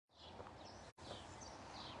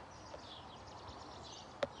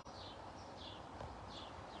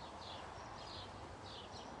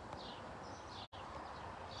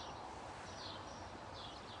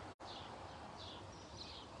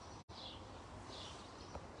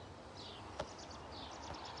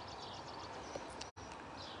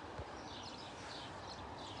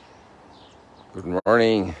Good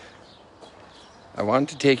morning. I want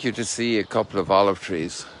to take you to see a couple of olive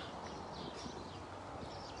trees.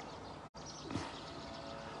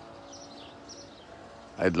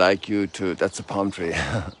 I'd like you to, that's a palm tree.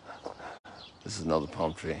 This is another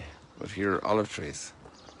palm tree. But here are olive trees.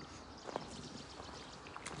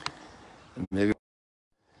 And maybe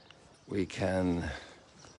we can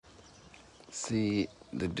see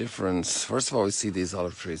the difference. First of all, we see these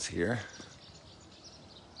olive trees here.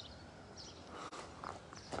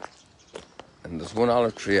 And there's one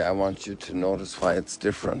olive tree I want you to notice why it's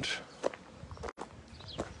different.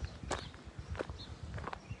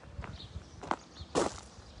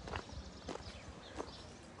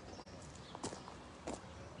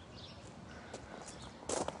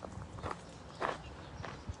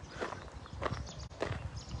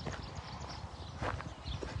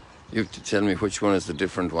 You have to tell me which one is the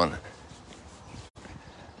different one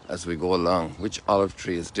as we go along. Which olive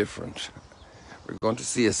tree is different? We're going to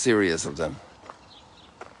see a series of them.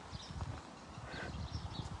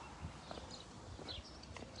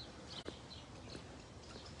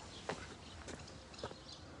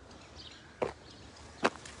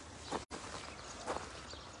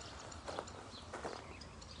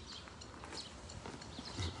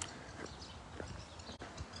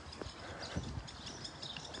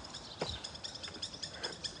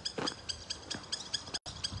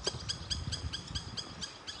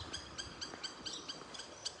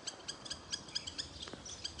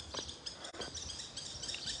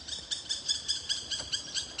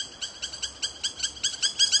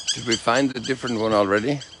 Did we find a different one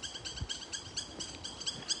already?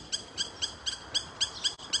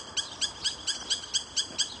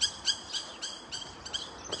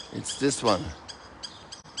 It's this one.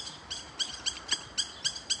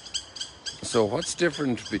 So what's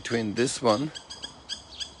different between this one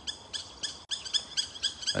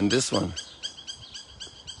and this one?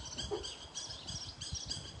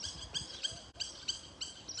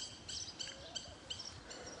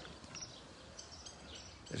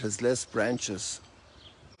 It has less branches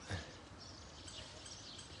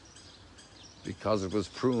because it was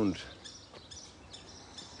pruned.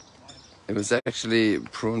 It was actually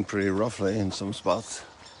pruned pretty roughly in some spots.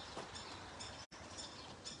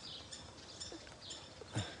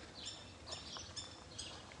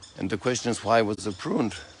 And the question is, why was it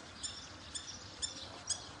pruned?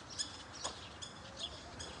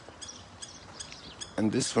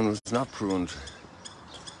 And this one was not pruned.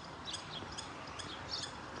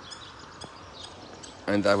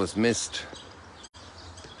 And that was missed.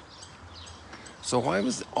 So why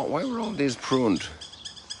were all these pruned?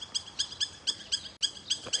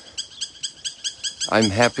 I'm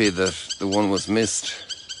happy that the one was missed.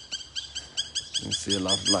 You can see a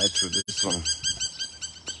lot of light through this one.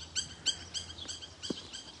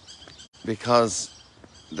 Because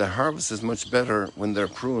the harvest is much better when they're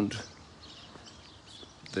pruned.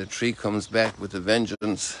 The tree comes back with a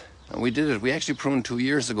vengeance. And we did it. We actually pruned 2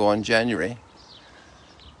 years ago in January.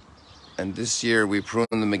 And this year we pruned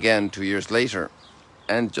them again 2 years later.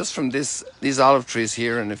 And just from these olive trees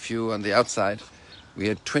here and a few on the outside, we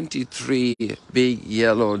had 23 big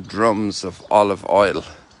yellow drums of olive oil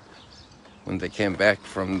when they came back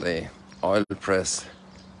from the oil press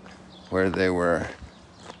where they were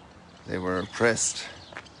pressed.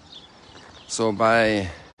 So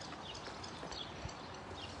by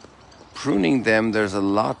pruning them, there's a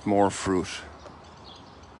lot more fruit.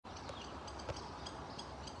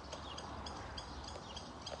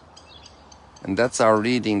 And that's our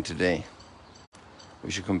reading today.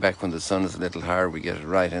 We should come back when the sun is a little higher. We get it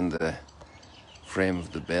right in the frame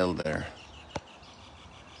of the bell there.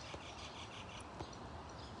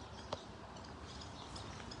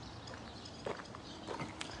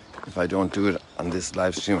 If I don't do it on this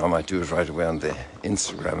live stream, I might do it right away on the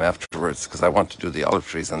Instagram afterwards, because I want to do the olive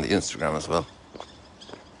trees on the Instagram as well.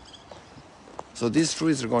 So these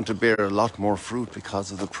trees are going to bear a lot more fruit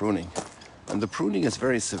because of the pruning. And the pruning is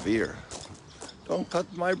very severe. Don't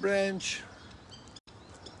cut my branch.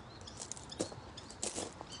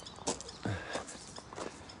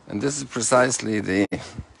 And this is precisely the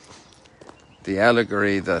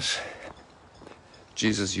allegory that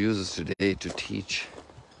Jesus uses today to teach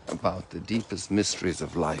about the deepest mysteries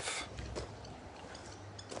of life.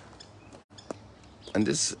 And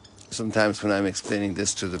this, sometimes when I'm explaining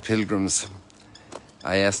this to the pilgrims,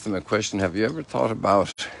 I ask them a question: have you ever thought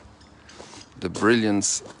about the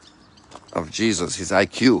brilliance of Jesus, his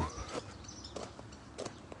IQ?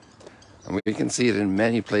 And we can see it in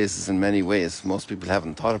many places, in many ways. Most people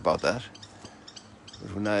haven't thought about that.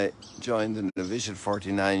 But when I joined the Novitiate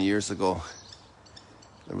 49 years ago,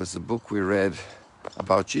 there was a book we read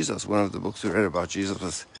about Jesus. One of the books we read about Jesus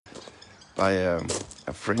was by a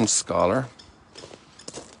French scholar.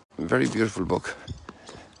 A very beautiful book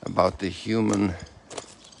about the human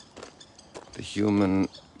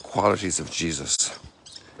qualities of Jesus,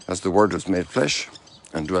 as the Word was made flesh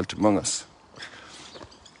and dwelt among us.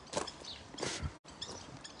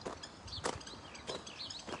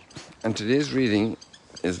 And today's reading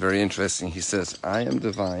is very interesting. He says, I am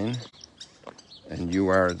the vine and you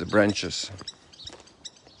are the branches.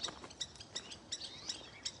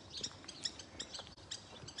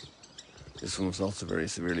 This one was also very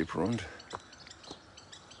severely pruned.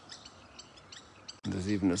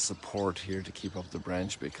 There's even a support here to keep up the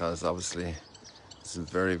branch, because obviously this is a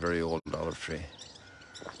very, very old olive tree.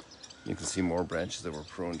 You can see more branches that were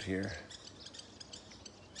pruned here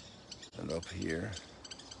and up here.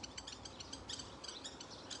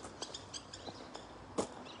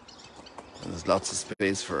 And there's lots of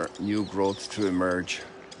space for new growth to emerge.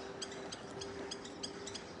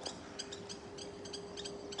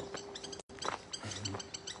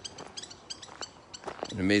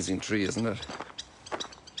 An amazing tree, isn't it?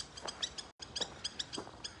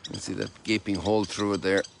 You can see that gaping hole through it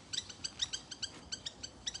there.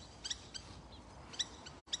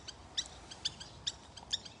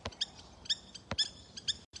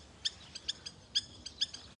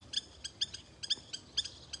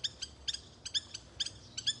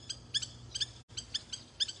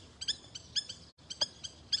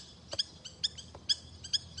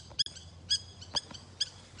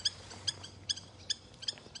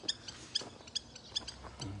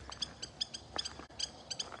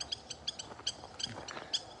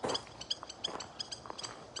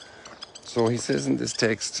 So he says in this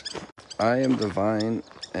text, I am the vine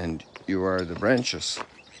and you are the branches.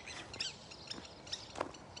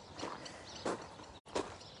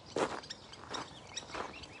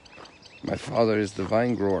 My Father is the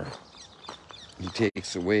vine grower. He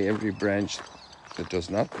takes away every branch that does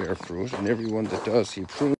not bear fruit, and every one that does, he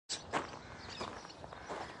prunes.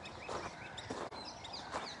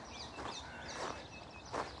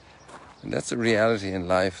 And that's a reality in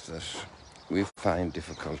life that we find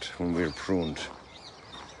difficult when we're pruned.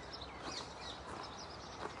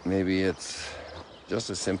 Maybe it's just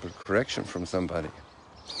a simple correction from somebody.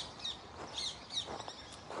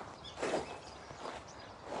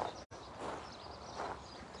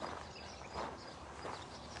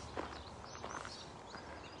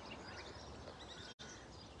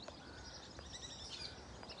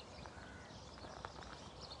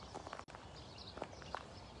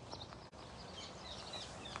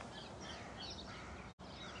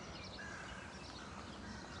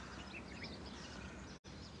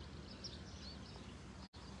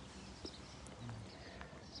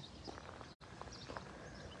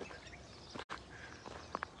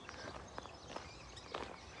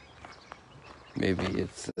 Maybe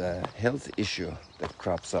it's a health issue that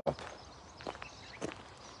crops up.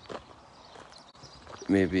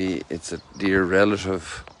 Maybe it's a dear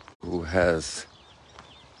relative who has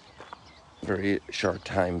very short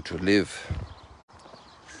time to live.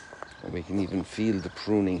 And we can even feel the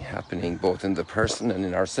pruning happening both in the person and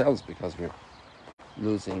in ourselves, because we're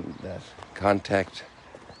losing that contact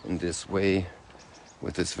in this way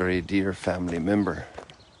with this very dear family member.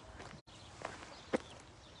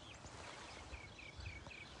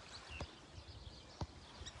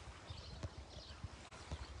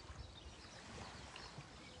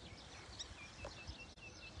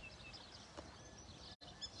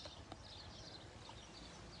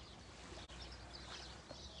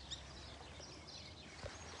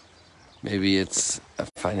 Maybe it's a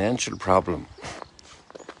financial problem.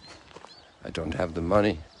 I don't have the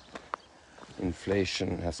money.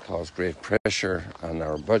 Inflation has caused great pressure on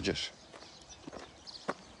our budget.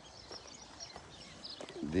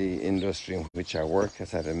 The industry in which I work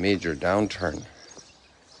has had a major downturn.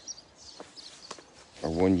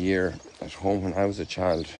 Or 1 year at home when I was a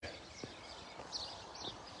child,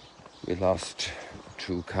 we lost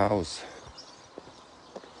 2 cows.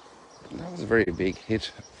 That was a very big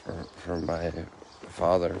hit for my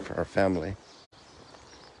father, for our family.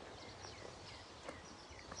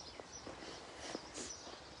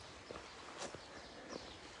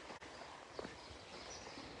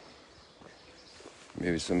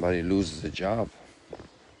 Maybe somebody loses a job.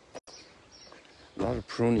 A lot of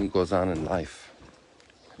pruning goes on in life.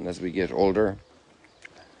 And as we get older,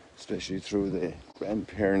 especially through the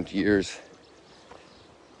grandparent years,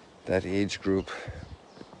 that age group,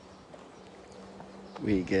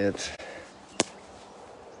 we get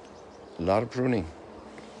a lot of pruning.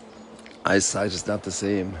 Eyesight is not the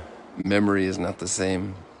same. Memory is not the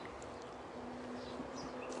same.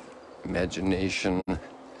 imagination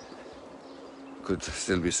could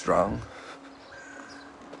still be strong.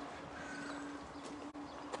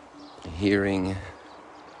 Hearing,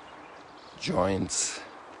 joints,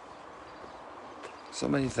 so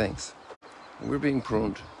many things. We're being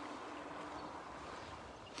pruned.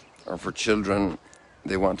 Or for children,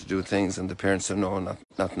 they want to do things and the parents say, no,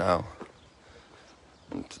 not now.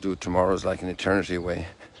 And to do it tomorrow is like an eternity away.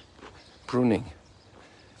 Pruning.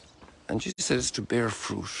 And Jesus said it's to bear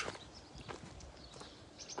fruit.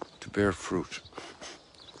 To bear fruit.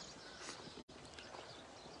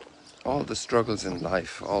 All the struggles in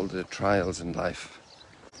life, all the trials in life,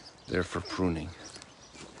 they're for pruning.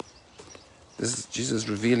 This is Jesus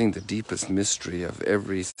revealing the deepest mystery of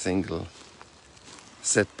every single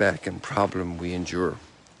setback and problem we endure.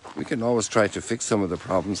 We can always try to fix some of the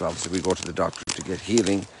problems. Obviously, we go to the doctor to get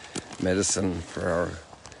healing, medicine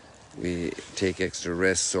we take extra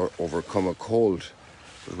rest or overcome a cold.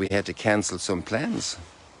 But we had to cancel some plans.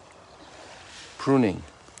 Pruning.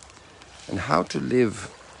 And how to live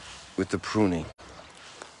with the pruning.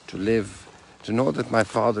 To know that my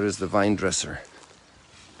Father is the vine dresser.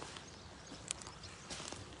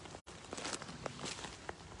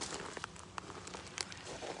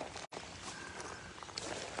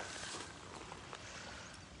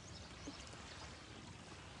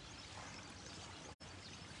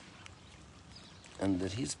 And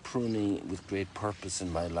that He's pruning with great purpose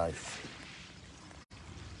in my life.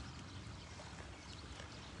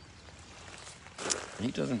 He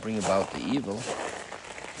doesn't bring about the evil,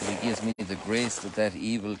 but He gives me the grace that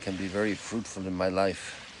evil can be very fruitful in my life.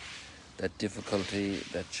 That difficulty,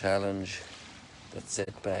 that challenge, that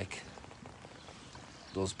setback,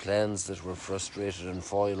 those plans that were frustrated and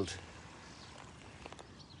foiled.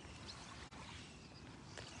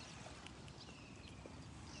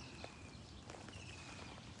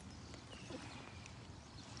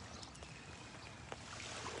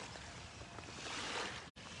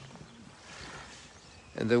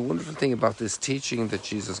 And the wonderful thing about this teaching that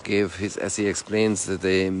Jesus gave, as He explains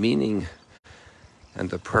the meaning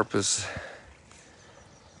and the purpose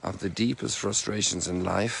of the deepest frustrations in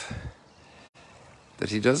life,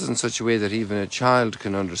 that He does it in such a way that even a child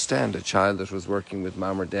can understand. A child that was working with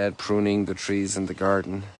mom or dad, pruning the trees in the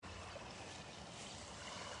garden.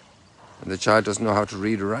 And the child doesn't know how to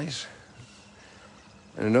read or write.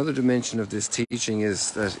 And another dimension of this teaching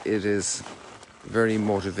is that it is very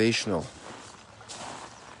motivational.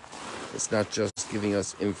 It's not just giving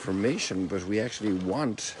us information, but we actually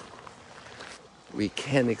we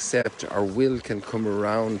can accept, our will can come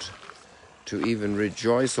around to even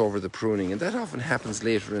rejoice over the pruning. And that often happens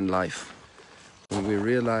later in life. When we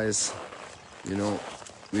realize,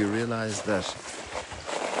 that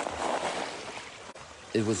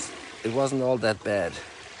it wasn't all that bad.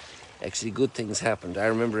 Actually, good things happened. I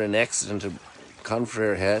remember an accident a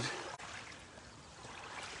confrere had,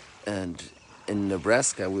 and in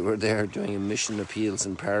Nebraska, we were there doing mission appeals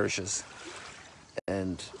in parishes,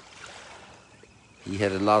 and he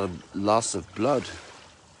had a lot of loss of blood.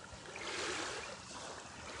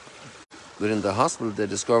 But in the hospital, they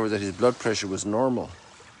discovered that his blood pressure was normal.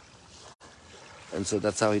 And so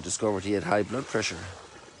that's how he discovered he had high blood pressure.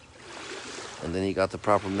 And then he got the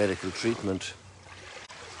proper medical treatment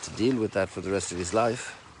to deal with that for the rest of his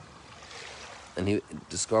life. And he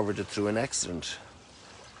discovered it through an accident.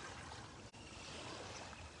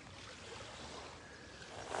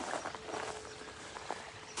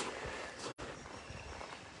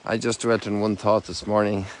 I just dwelt on one thought this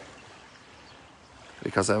morning,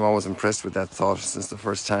 because I'm always impressed with that thought since the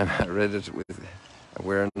first time I read it with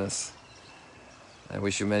awareness. I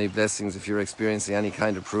wish you many blessings if you're experiencing any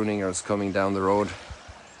kind of pruning or it's coming down the road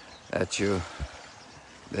at you.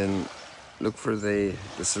 Then look for the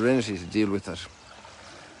serenity to deal with it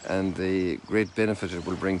and the great benefit it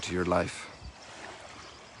will bring to your life.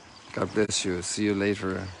 God bless you. See you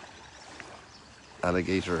later,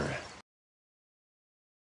 alligator.